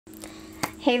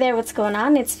Hey there, what's going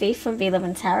on? It's V from V Love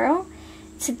and Tarot.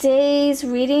 Today's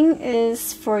reading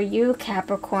is for you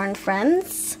Capricorn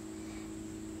friends.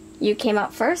 You came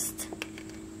out first.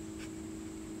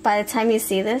 By the time you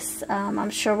see this, I'm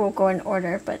sure we'll go in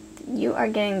order, but you are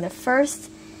getting the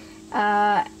first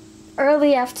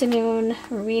early afternoon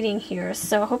reading here.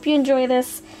 So I hope you enjoy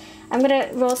this. I'm going to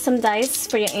roll some dice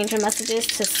for your angel messages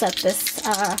to set this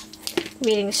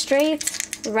reading straight,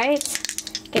 right?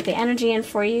 Get the energy in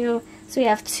for you. So we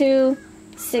have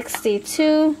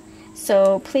 262.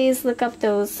 So please look up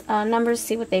those numbers,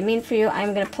 see what they mean for you.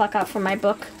 I'm going to pluck out from my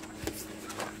book.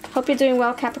 Hope you're doing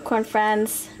well, Capricorn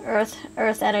friends,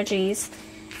 Earth energies.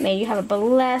 May you have a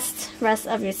blessed rest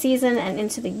of your season and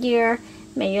into the year.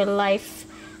 May your life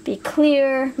be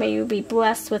clear. May you be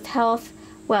blessed with health,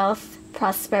 wealth,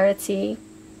 prosperity,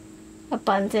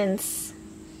 abundance,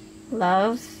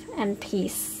 love, and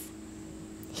peace.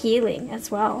 Healing as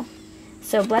well.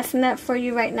 So blessing that for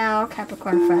you right now,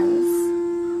 Capricorn friends.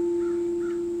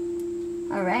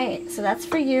 Alright, so that's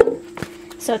for you.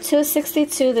 So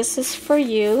 262, this is for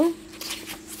you.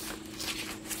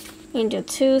 Angel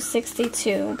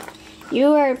 262.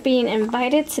 You are being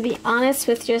invited to be honest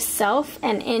with yourself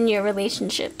and in your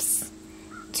relationships.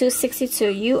 262,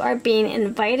 you are being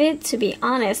invited to be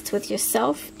honest with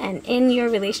yourself and in your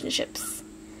relationships.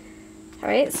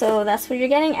 Alright, so that's what you're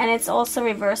getting, and it's also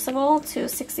reversible,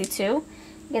 262. You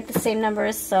get the same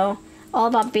numbers, so all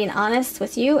about being honest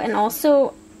with you and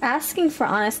also asking for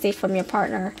honesty from your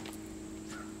partner.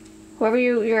 Whoever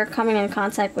you're coming in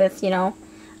contact with, you know,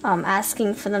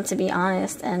 asking for them to be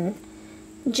honest and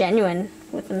genuine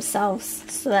with themselves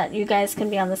so that you guys can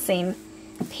be on the same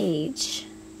page,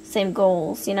 same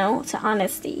goals, you know, to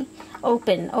honesty,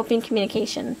 open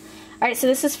communication. Alright, so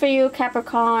this is for you,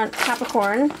 Capricorn.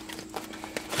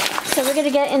 So we're going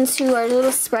to get into our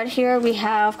little spread here. We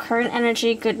have current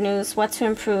energy, good news, what to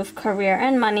improve, career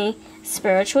and money,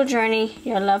 spiritual journey,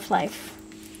 your love life.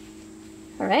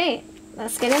 Alright,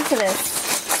 let's get into this.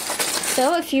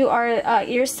 So if you are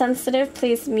ear sensitive,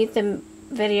 please mute the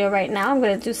video right now. I'm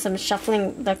going to do some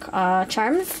shuffling the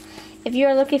charms. If you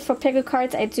are looking for pick-a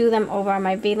cards, I do them over on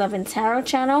my V Love and Tarot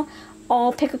channel.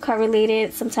 All pick-a card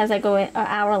related. Sometimes I go an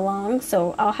hour long,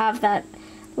 so I'll have that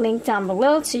link down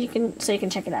below so you can check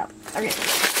it out. Okay,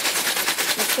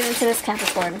 let's get into this,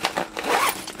 Capricorn.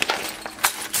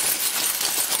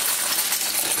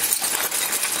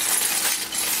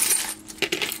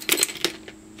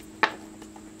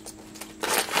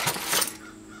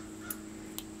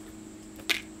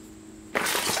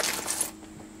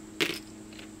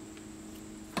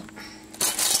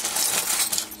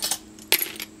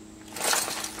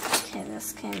 Okay,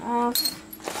 this came off.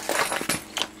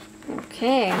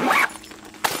 Okay,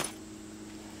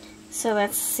 so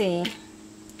let's see.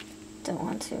 Don't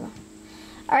want to.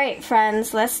 Alright,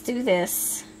 friends, let's do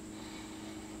this.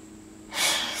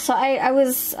 So I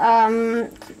was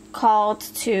called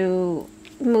to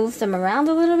move them around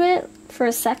a little bit for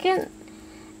a second,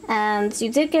 and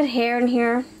you did get hair in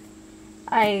here.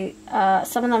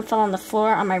 Some of them fell on the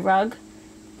floor on my rug,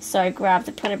 so I grabbed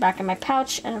it, put it back in my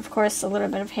pouch, and of course a little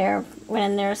bit of hair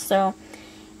went in there. So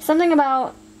something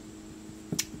about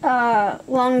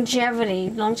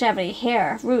longevity,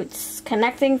 hair, roots,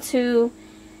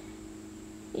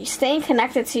 staying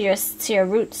connected to your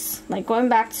roots, like going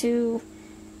back to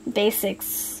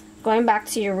basics, going back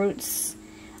to your roots,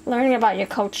 learning about your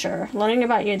culture, learning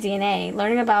about your DNA,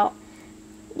 learning about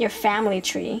your family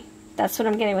tree. That's what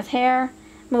I'm getting with hair.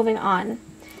 Moving on.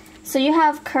 So you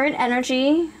have current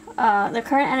energy. The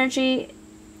current energy,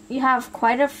 you have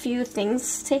quite a few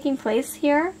things taking place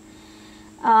here.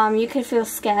 You could feel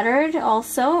scattered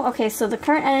also. Okay, so the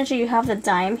current energy, you have the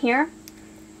dime here.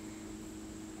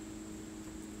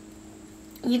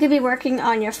 You could be working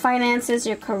on your finances,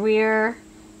 your career,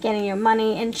 getting your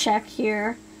money in check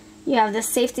here. You have the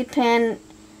safety pin,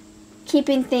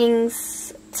 keeping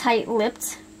things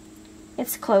tight-lipped.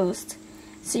 It's closed.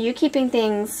 So you're keeping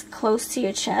things close to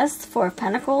your chest, Four of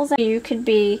Pentacles. You could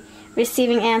be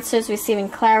receiving answers, receiving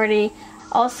clarity.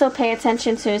 Also pay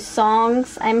attention to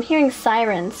songs. I'm hearing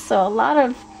sirens, so a lot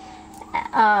of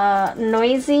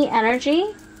noisy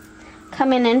energy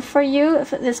coming in for you.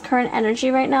 This current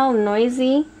energy right now,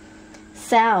 noisy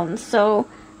sounds. So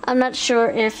I'm not sure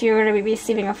if you're going to be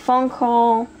receiving a phone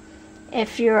call,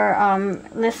 if you're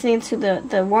listening to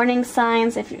the warning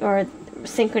signs, or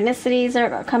synchronicities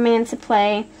are coming into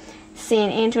play,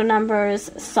 seeing angel numbers,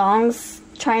 songs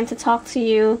trying to talk to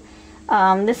you.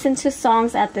 Listen to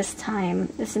songs at this time.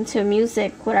 Listen to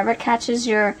music, whatever catches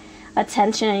your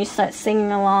attention and you start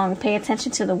singing along. Pay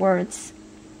attention to the words.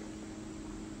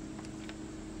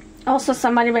 Also,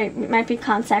 somebody might be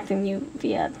contacting you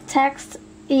via text,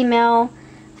 email,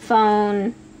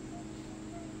 phone,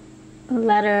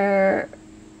 letter,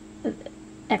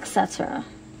 etc.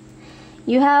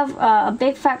 You have a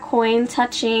big fat coin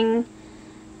touching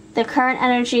the current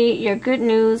energy, your good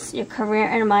news, your career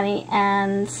and money,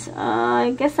 and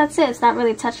I guess that's it. It's not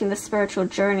really touching the spiritual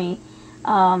journey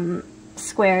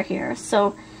square here.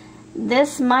 So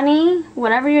this money,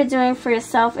 whatever you're doing for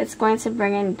yourself, it's going to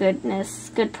bring in goodness,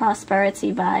 good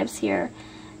prosperity vibes here.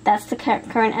 That's the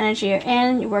current energy you're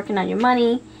in. You're working on your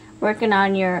money, working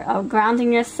on your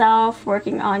grounding yourself,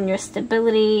 working on your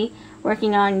stability,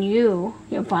 working on you,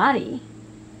 your body,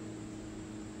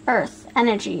 earth,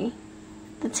 energy,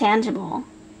 the tangible.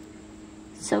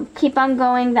 So keep on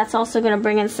going. That's also going to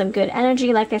bring in some good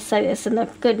energy. Like I said, it's in the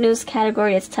good news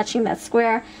category. It's touching that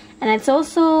square. And it's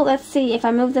also, let's see, if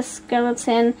I move the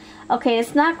skeleton, okay,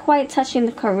 it's not quite touching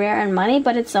the career and money,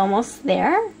 but it's almost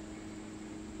there.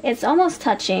 It's almost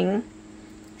touching.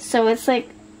 So it's like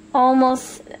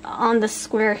almost on the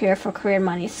square here for career and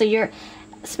money. So your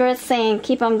Spirit's saying,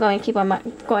 keep on going, keep on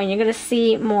going. You're going to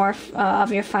see more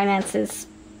of your finances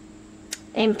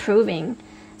improving.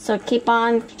 So keep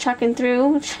on trucking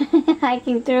through,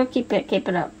 hiking through, keep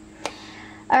it up.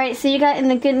 Alright, so you got in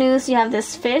the good news, you have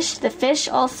this fish. The fish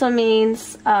also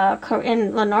means,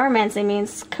 in Lenormand, it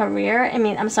means career.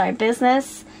 I'm sorry,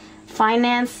 business,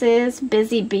 finances,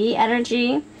 busy bee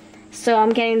energy. So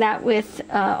I'm getting that with,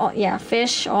 yeah,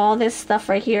 fish, all this stuff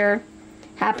right here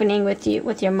happening with you,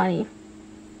 with your money.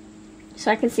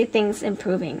 So I can see things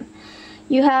improving.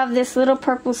 You have this little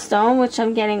purple stone, which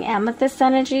I'm getting amethyst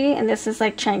energy, and this is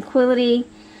like tranquility.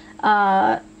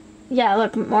 Yeah,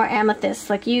 look, more amethyst.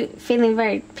 Like you feeling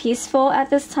very peaceful at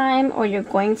this time, or you're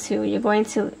going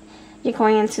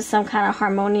into some kind of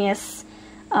harmonious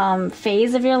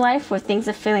phase of your life where things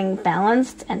are feeling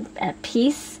balanced and at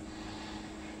peace.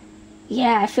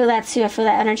 Yeah, I feel that too. I feel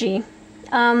that energy.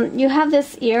 You have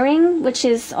this earring, which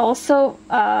is also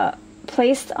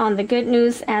placed on the good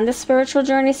news and the spiritual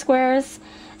journey squares.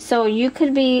 So you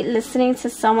could be listening to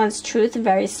someone's truth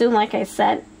very soon, like I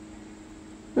said.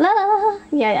 La!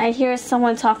 Yeah, I hear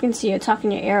someone talking to you,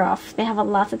 talking your ear off. They have a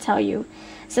lot to tell you.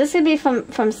 So this could be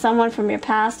from someone from your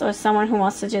past, or someone who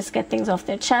wants to just get things off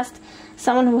their chest.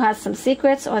 Someone who has some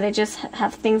secrets, or they just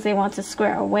have things they want to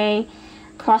square away.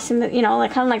 Crossing the, you know,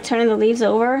 like kind of like turning the leaves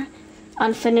over.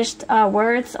 Unfinished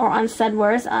words or unsaid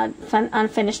words,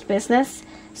 unfinished business.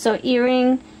 So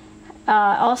earring,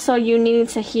 also you needing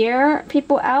to hear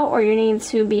people out, or you need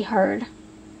to be heard.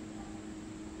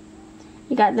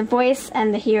 You got the voice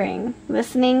and the hearing,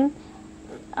 listening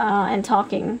and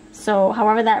talking. So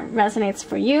however that resonates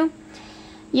for you.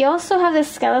 You also have the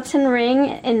skeleton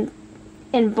ring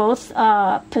in both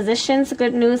positions,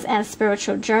 good news and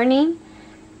spiritual journey.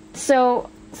 So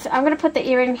I'm going to put the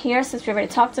earring here since we already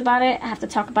talked about it. I have to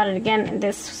talk about it again in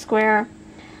this square.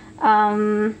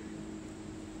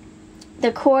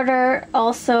 The quarter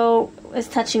also is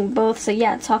touching both. So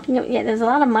yeah, there's a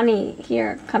lot of money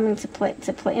here coming to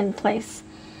play in place.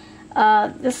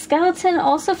 The skeleton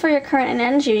also for your current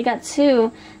energy. You got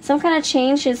two. Some kind of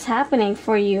change is happening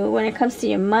for you when it comes to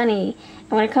your money,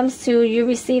 and when it comes to you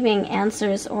receiving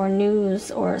answers or news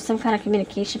or some kind of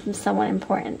communication from someone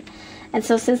important. And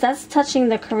so since that's touching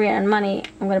the career and money,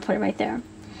 I'm going to put it right there.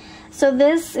 So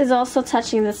this is also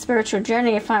touching the spiritual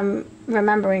journey, if I'm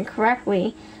remembering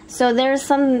correctly. So there's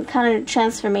some kind of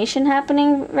transformation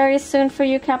happening very soon for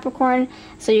you, Capricorn.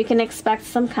 So you can expect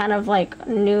some kind of like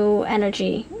new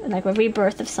energy, like a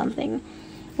rebirth of something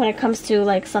when it comes to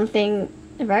like something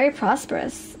very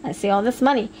prosperous. I see all this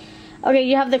money. Okay,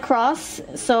 you have the cross.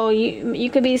 So you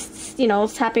could be, you know,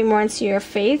 tapping more into your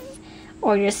faith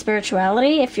or your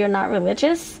spirituality if you're not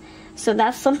religious. So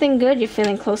that's something good. You're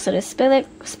feeling closer to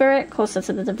spirit, closer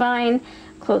to the divine.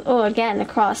 Oh, again, the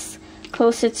cross.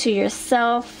 Closer to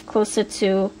yourself, closer to,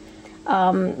 you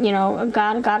know,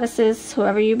 God, goddesses,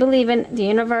 whoever you believe in, the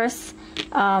universe.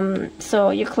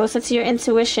 So you're closer to your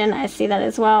intuition. I see that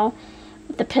as well.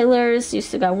 The pillars, you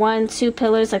still got 1, 2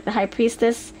 pillars, like the high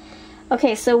priestess.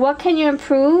 Okay, so what can you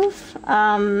improve?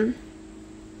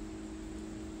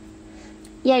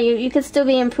 Yeah, you could still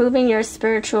be improving your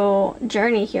spiritual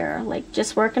journey here, like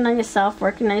just working on yourself,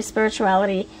 working on your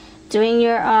spirituality, doing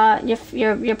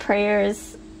your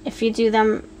prayers. If you do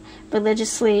them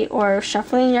religiously, or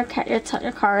shuffling your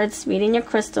cards, reading your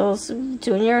crystals,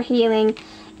 doing your healing,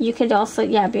 you could also,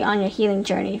 yeah, be on your healing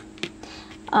journey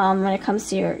when it comes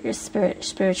to your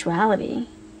spirituality.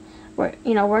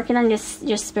 You know, working on your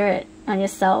spirit, on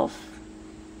yourself.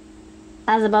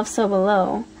 As above, so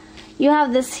below. You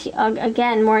have this,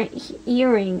 again, more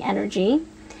earring energy.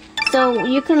 So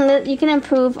you can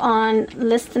improve on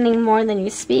listening more than you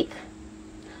speak,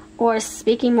 or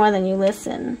speaking more than you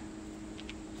listen.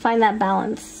 Find that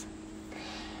balance.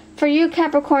 For you,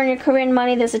 Capricorn, your career and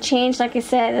money, there's a change. Like I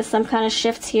said, there's some kind of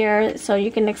shift here, so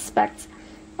you can expect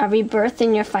a rebirth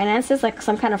in your finances, like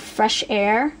some kind of fresh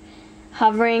air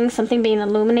hovering, something being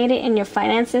illuminated in your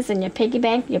finances, in your piggy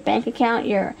bank, your bank account,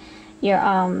 your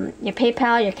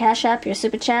PayPal, your Cash App, your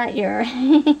Super Chat, your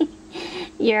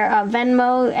your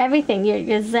Venmo, everything,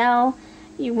 your Zelle,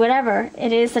 whatever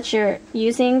it is that you're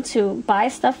using to buy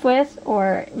stuff with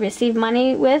or receive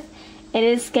money with, it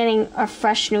is getting a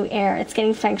fresh new air. It's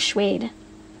getting feng shuied.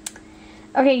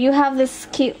 Okay, you have this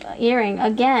cute earring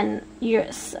again. You're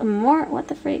more. What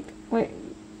the freak? Wait,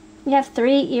 you have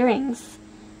 3 earrings.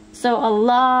 So a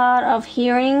lot of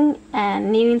hearing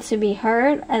and needing to be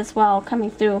heard as well coming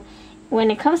through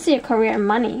when it comes to your career and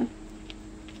money.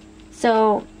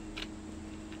 So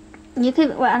you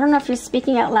could, well, I don't know if you're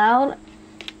speaking out loud,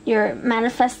 you're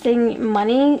manifesting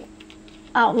money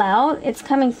out loud, it's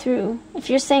coming through. If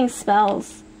you're saying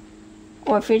spells,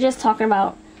 or if you're just talking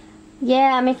about,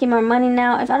 yeah, I'm making more money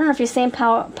now. If I don't know if you're saying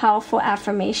powerful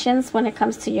affirmations when it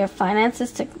comes to your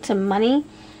finances, to money,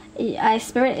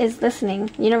 Spirit is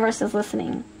listening. Universe is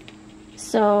listening.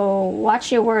 So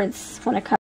watch your words when it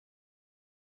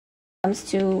comes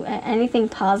to anything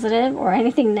positive or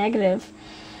anything negative.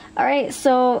 All right,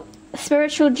 so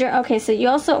spiritual journey. Okay, so you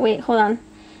also, wait, hold on.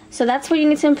 So that's what you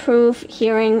need to improve: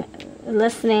 hearing,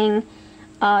 listening,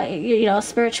 you know,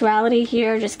 spirituality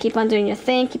here. Just keep on doing your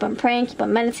thing, keep on praying, keep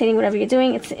on meditating, whatever you're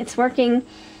doing, it's working.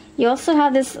 You also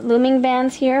have this looming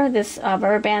band here, this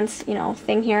rubber bands, you know,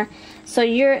 thing here. So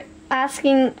you're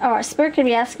asking, or Spirit could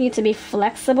be asking you to be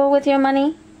flexible with your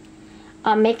money,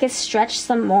 make it stretch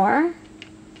some more,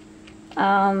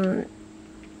 well,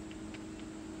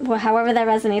 however that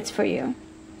resonates for you.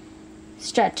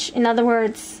 Stretch. In other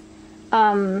words,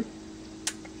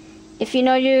 if you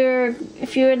know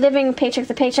if you're living paycheck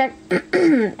to paycheck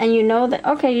and you know that,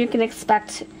 okay, you can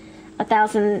expect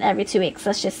 1,000 every 2 weeks,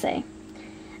 let's just say.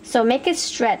 So make it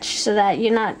stretch so that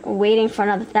you're not waiting for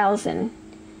another 1,000.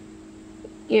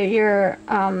 You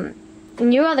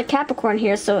are the Capricorn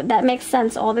here, so that makes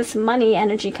sense. All this money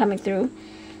energy coming through.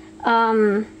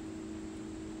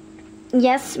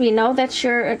 Yes, we know that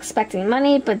you're expecting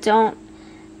money, but don't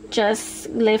just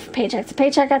live paycheck to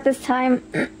paycheck at this time.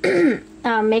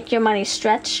 Make your money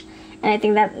stretch, and I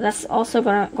think that's also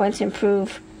going to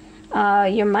improve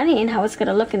your money and how it's going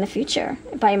to look in the future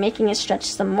by making it stretch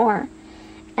some more.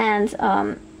 And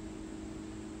I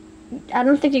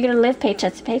don't think you're going to live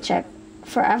paycheck to paycheck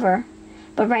forever,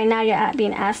 but right now you're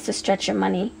being asked to stretch your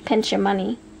money, pinch your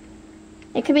money.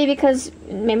 It could be because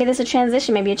maybe there's a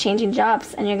transition, maybe you're changing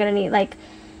jobs and you're going to need like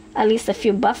at least a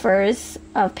few buffers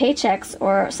of paychecks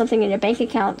or something in your bank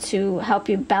account to help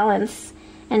you balance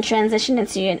and transition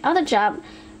into your other job,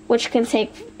 which can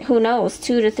take, who knows,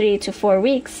 2 to 3 to 4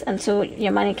 weeks until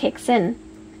your money kicks in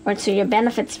or until your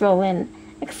benefits roll in,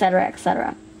 etc.,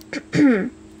 etc.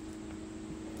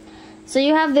 So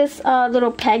you have this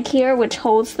little peg here which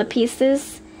holds the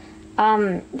pieces,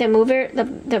 the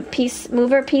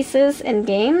mover pieces in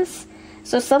games.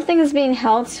 So something is being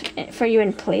held for you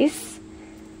in place.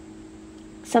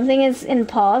 Something is in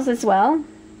pause as well.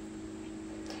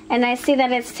 And I see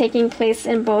that it's taking place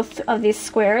in both of these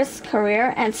squares,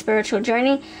 career and spiritual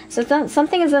journey. So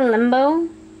something is in limbo.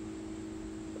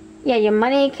 Yeah, your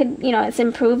money could, you know, it's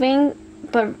improving,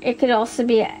 but it could also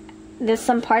be, there's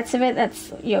some parts of it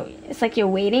that's, it's like you're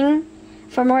waiting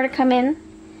for more to come in.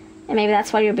 And maybe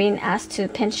that's why you're being asked to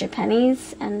pinch your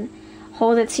pennies and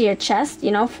hold it to your chest,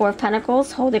 you know, 4 of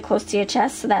Pentacles, hold it close to your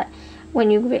chest so that when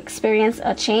you experience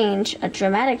a change, a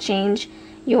dramatic change,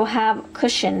 you'll have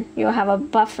cushion, you'll have a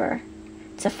buffer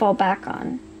to fall back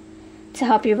on, to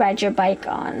help you ride your bike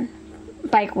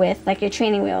with, like your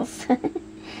training wheels.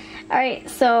 Alright,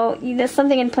 so there's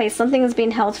something in place, something is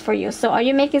being held for you. So are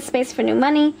you making space for new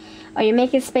money? Are you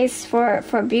making space for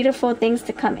beautiful things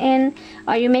to come in?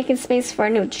 Are you making space for a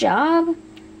new job?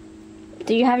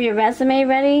 Do you have your resume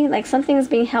ready? Like something is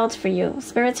being held for you.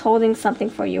 Spirit's holding something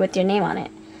for you with your name on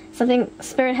it.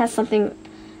 Spirit has something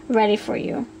ready for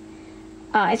you.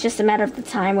 It's just a matter of the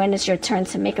time when it's your turn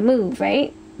to make a move,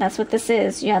 right? That's what this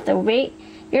is. You have to wait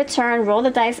your turn, roll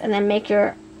the dice, and then make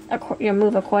your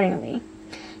move accordingly.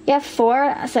 You have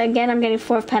 4. So again, I'm getting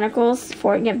 4 of Pentacles.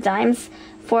 4. You have dimes.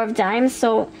 4 of dimes.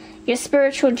 So your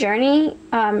spiritual journey,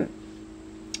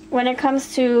 when it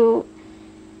comes to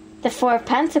the 4 of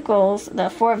Pentacles, the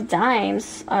 4 of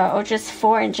dimes, or just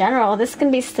 4 in general, this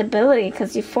can be stability,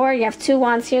 because you have 2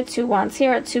 wands here, 2 wands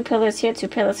here, 2 pillars here, 2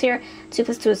 pillars here, 2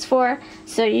 plus 2 is 4.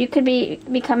 So you could be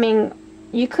becoming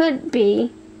you could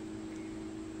be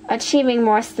achieving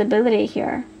more stability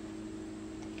here.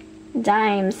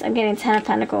 Dimes. I'm getting 10 of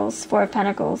Pentacles, 4 of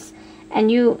Pentacles. And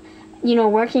you know,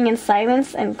 working in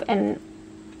silence and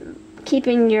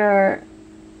keeping your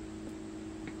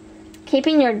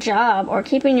job or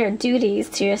keeping your duties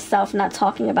to yourself, not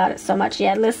talking about it so much.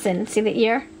 Yeah, listen. See the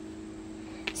ear?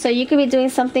 So you could be doing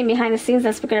something behind the scenes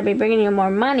that's going to be bringing you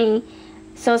more money.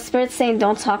 So Spirit's saying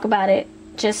don't talk about it.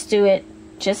 Just do it.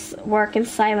 Just work in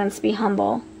silence. Be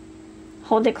humble.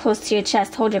 Hold it close to your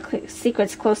chest. Hold your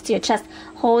secrets close to your chest.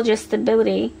 Hold your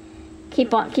stability.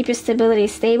 Keep your stability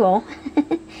stable.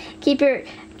 keep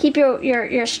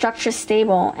your structure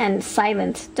stable and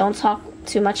silent. Don't talk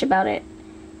too much about it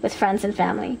with friends and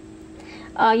family.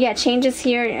 Yeah, changes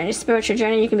here in your spiritual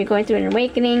journey. You can be going through an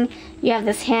awakening. You have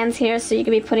this hands here, so you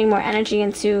can be putting more energy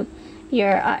into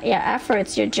your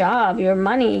efforts, your job, your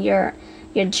money, your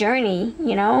journey.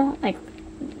 You know, like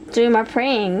doing more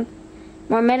praying,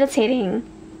 more meditating.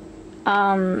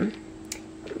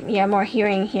 Yeah, more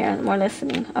hearing here, more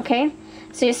listening. Okay,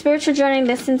 so your spiritual journey.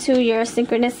 Listen to your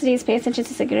synchronicities. Pay attention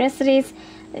to synchronicities.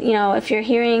 You know, if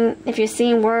you're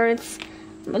seeing words,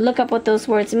 look up what those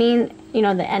words mean. You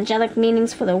know, the angelic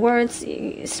meanings for the words.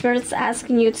 Spirit's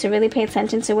asking you to really pay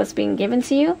attention to what's being given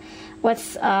to you,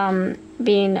 what's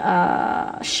being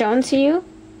shown to you,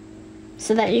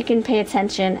 so that you can pay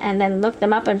attention and then look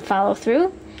them up and follow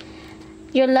through.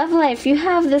 Your love life, you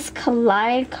have this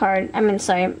collide card.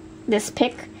 This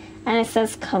pick, and it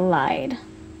says collide.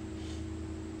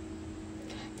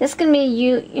 This can be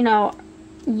you know,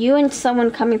 you and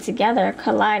someone coming together,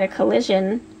 collide, a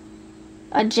collision.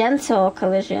 A gentle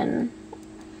collision,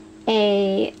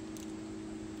 a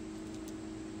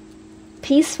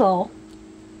peaceful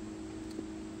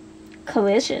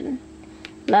collision.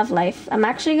 Love life. I'm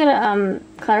actually gonna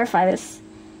clarify this.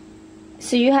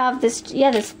 So you have this,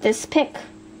 yeah, this pick.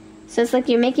 So it's like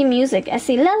you're making music. I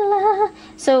see la la la.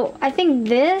 So I think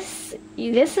this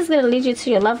is gonna lead you to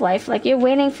your love life. Like you're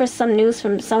waiting for some news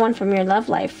from someone from your love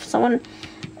life, someone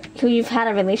who you've had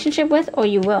a relationship with, or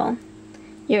you will.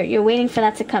 You're waiting for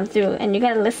that to come through, and you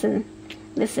gotta listen.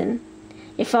 Listen.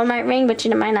 Your phone might ring, but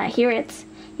you might not hear it.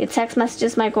 Your text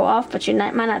messages might go off, but you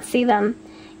might not see them.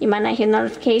 You might not hear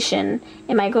notification.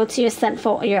 It might go to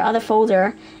your other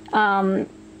folder.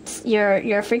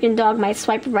 Your freaking dog might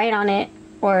swipe right on it,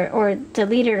 or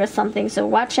delete it or something. So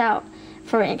watch out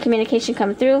for communication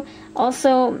come through.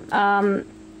 Also,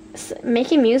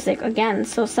 making music again.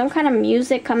 So some kind of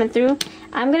music coming through.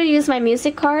 I'm gonna use my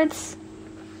music cards.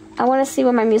 I want to see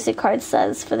what my music card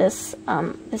says for this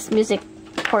this music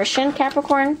portion,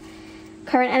 Capricorn.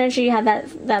 Current energy, you have that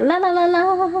la la la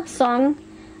la song,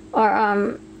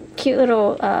 or cute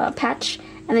little patch,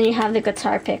 and then you have the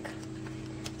guitar pick.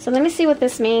 So let me see what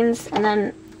this means, and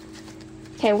then,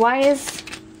 okay,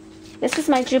 this is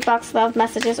my Jukebox Love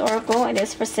Messages Oracle. It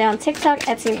is for sale on TikTok,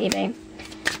 Etsy, and eBay.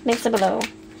 Links are below.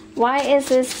 Why is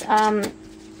this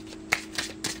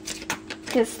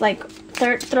this like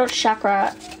throat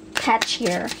chakra patch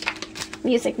here?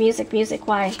 Music.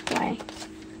 Why?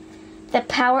 The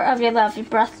power of your love. You're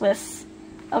breathless.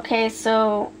 Okay,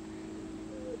 so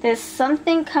there's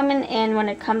something coming in when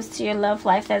it comes to your love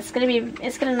life that's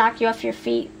it's gonna knock you off your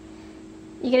feet.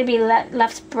 You're gonna be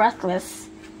left breathless.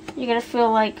 You're gonna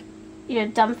feel like you're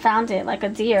dumbfounded, like a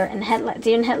deer in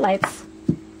headlights.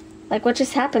 Like, what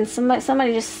just happened?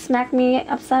 Somebody just smacked me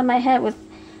upside my head with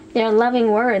their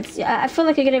loving words. I feel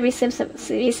like you're going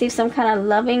to receive some kind of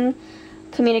loving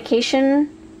communication,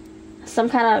 some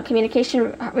kind of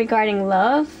communication regarding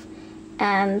love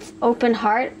and open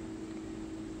heart.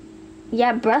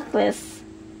 Yeah, breathless.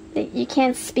 You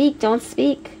can't speak. Don't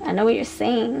speak. I know what you're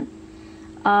saying.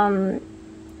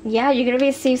 Yeah, you're going to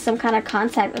receive some kind of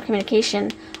contact or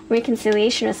communication,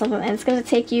 reconciliation or something, and it's going to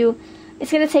take you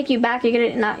back.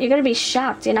 You're going to be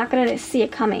shocked. You're not going to see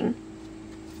it coming.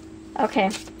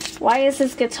 Okay. Why is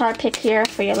this guitar pick here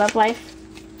for your love life?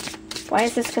 Why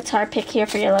is this guitar pick here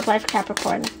for your love life,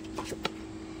 Capricorn?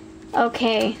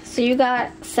 Okay, so you got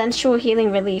sensual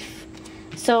healing relief.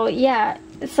 So yeah,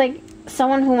 it's like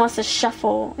someone who wants to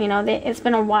shuffle. You know, it's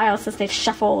been a while since they've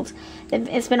shuffled.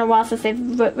 It's been a while since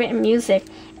they've written music.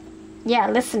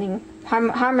 Yeah, listening,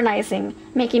 harmonizing,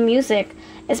 making music.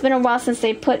 It's been a while since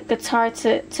they put guitar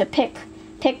to pick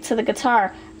to the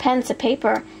guitar, pen to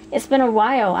paper. It's been a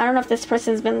while. I don't know if this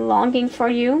person's been longing for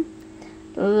you,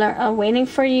 waiting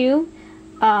for you.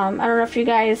 I don't know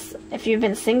if you've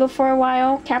been single for a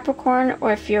while, Capricorn,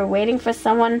 or if you're waiting for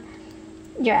someone,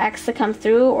 your ex, to come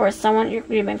through, or someone you've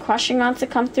been crushing on to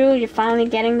come through. You're finally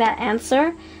getting that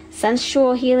answer.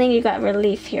 Sensual healing, you got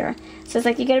relief here. So it's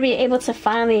like you're going to be able to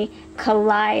finally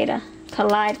collide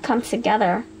collide, come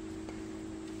together,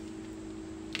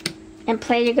 and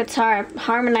play your guitar,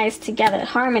 harmonize together,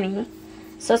 harmony.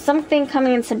 So something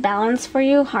coming into balance for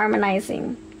you,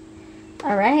 harmonizing.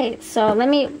 All right, so let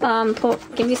me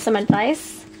give you some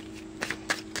advice.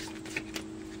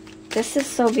 This is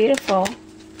so beautiful.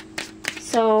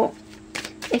 So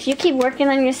if you keep working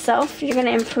on yourself, you're going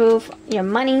to improve your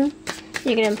money.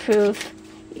 You're going to improve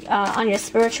on your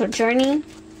spiritual journey.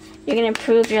 You're going to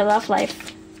improve your love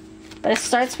life. But it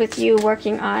starts with you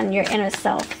working on your inner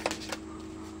self.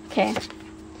 Okay.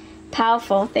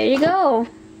 Powerful. There you go.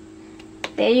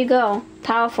 There you go.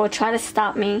 Powerful. Try to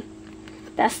stop me.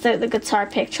 That's the guitar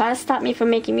pick. Try to stop me from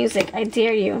making music. I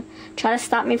dare you. Try to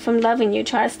stop me from loving you.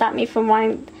 Try to stop me from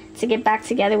wanting to get back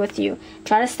together with you.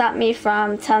 Try to stop me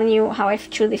from telling you how I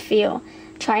truly feel.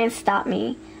 Try and stop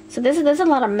me. So there's a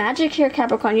lot of magic here,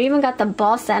 Capricorn. You even got the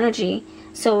boss energy.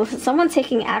 So someone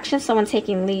taking action, someone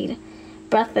taking lead.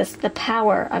 Breathless, the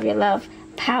power of your love.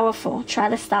 Powerful. Try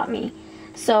to stop me.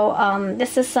 So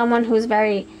this is someone who's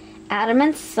very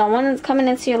adamant. Someone coming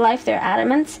into your life, they're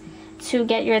adamant to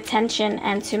get your attention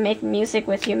and to make music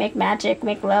with you, make magic,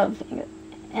 make love.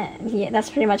 Yeah, that's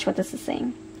pretty much what this is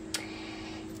saying.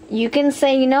 You can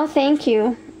say, you know, thank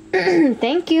you.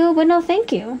 Thank you, but no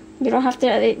thank you. You don't have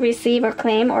to receive or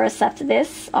claim or accept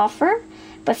this offer.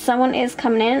 But someone is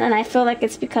coming in, and I feel like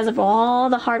it's because of all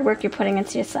the hard work you're putting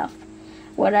into yourself.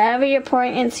 Whatever you're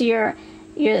pouring into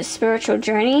your spiritual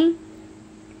journey,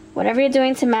 whatever you're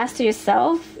doing to master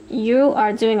yourself, you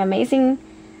are doing amazing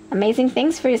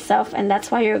things for yourself, and that's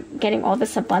why you're getting all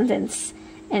this abundance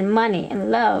and money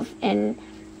and love and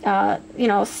you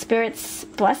know, spirit's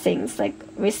blessings, like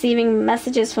receiving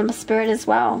messages from a spirit as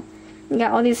well. You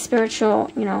got all these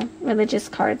spiritual, you know, religious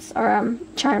cards or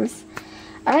charms.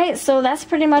 All right, so that's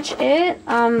pretty much it.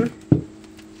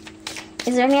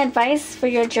 Is there any advice for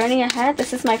your journey ahead?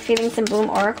 This is my Feelings in Bloom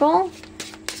Oracle.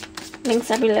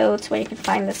 Links are below to where you can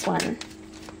find this one.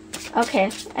 Okay,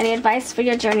 any advice for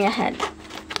your journey ahead?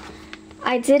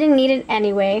 I didn't need it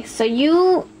anyway. So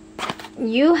you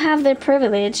have the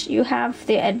privilege, you have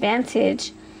the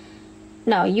advantage.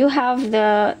 No, you have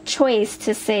the choice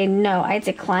to say no. I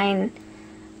decline.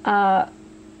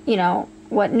 You know,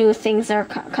 what new things are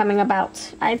coming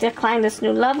about. I decline this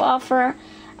new love offer.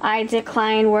 I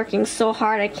decline working so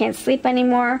hard I can't sleep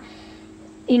anymore.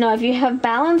 You know, if you have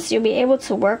balance, you'll be able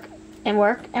to work and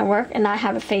work and work and not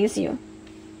have it phase you.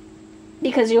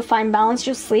 Because you'll find balance,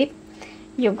 you'll sleep,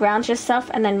 you'll ground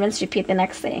yourself, and then rinse, repeat the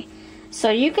next day.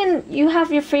 So you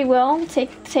have your free will.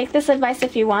 Take this advice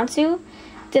if you want to.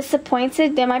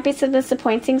 Disappointed, there might be some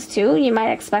disappointings too. You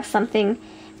might expect something,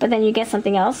 but then you get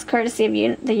something else, courtesy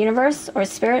of the universe or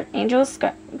spirit, angels,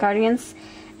 guardians,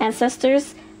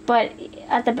 ancestors. But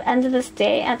at the end of the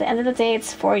day,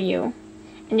 it's for you.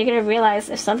 And you're going to realize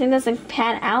if something doesn't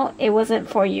pan out, it wasn't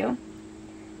for you.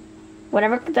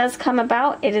 Whatever does come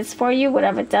about, it is for you.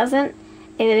 Whatever doesn't,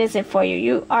 it isn't for you.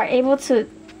 You are able to,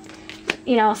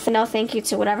 you know, say no thank you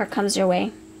to whatever comes your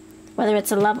way. Whether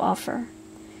it's a love offer,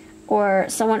 or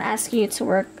someone asking you to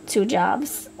work 2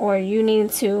 jobs, or you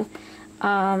need to,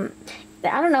 I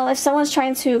don't know, if someone's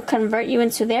trying to convert you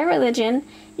into their religion,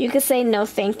 you could say no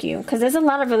thank you. Because there's a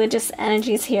lot of religious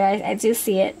energies here. I do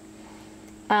see it.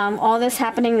 All this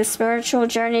happening, the spiritual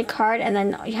journey card, and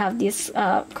then you have these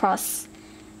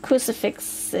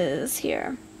crucifixes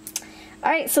here.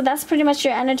 Alright, so that's pretty much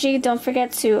your energy. Don't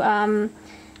forget to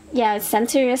yeah,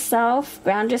 center yourself,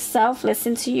 ground yourself,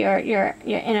 listen to your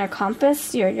inner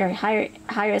compass, your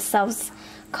higher self's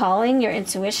calling, your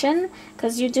intuition,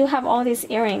 because you do have all these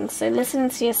earrings. So listening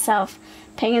to yourself,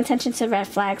 paying attention to red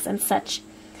flags and such.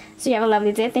 So you have a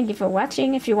lovely day. Thank you for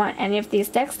watching. If you want any of these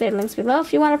decks, there are links below.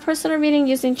 If you want a personal reading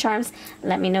using charms,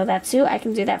 let me know that too. I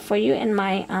can do that for you in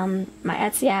my my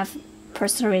Etsy. I have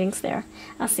personal readings there.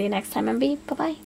 I'll see you next time, MB. Bye-bye.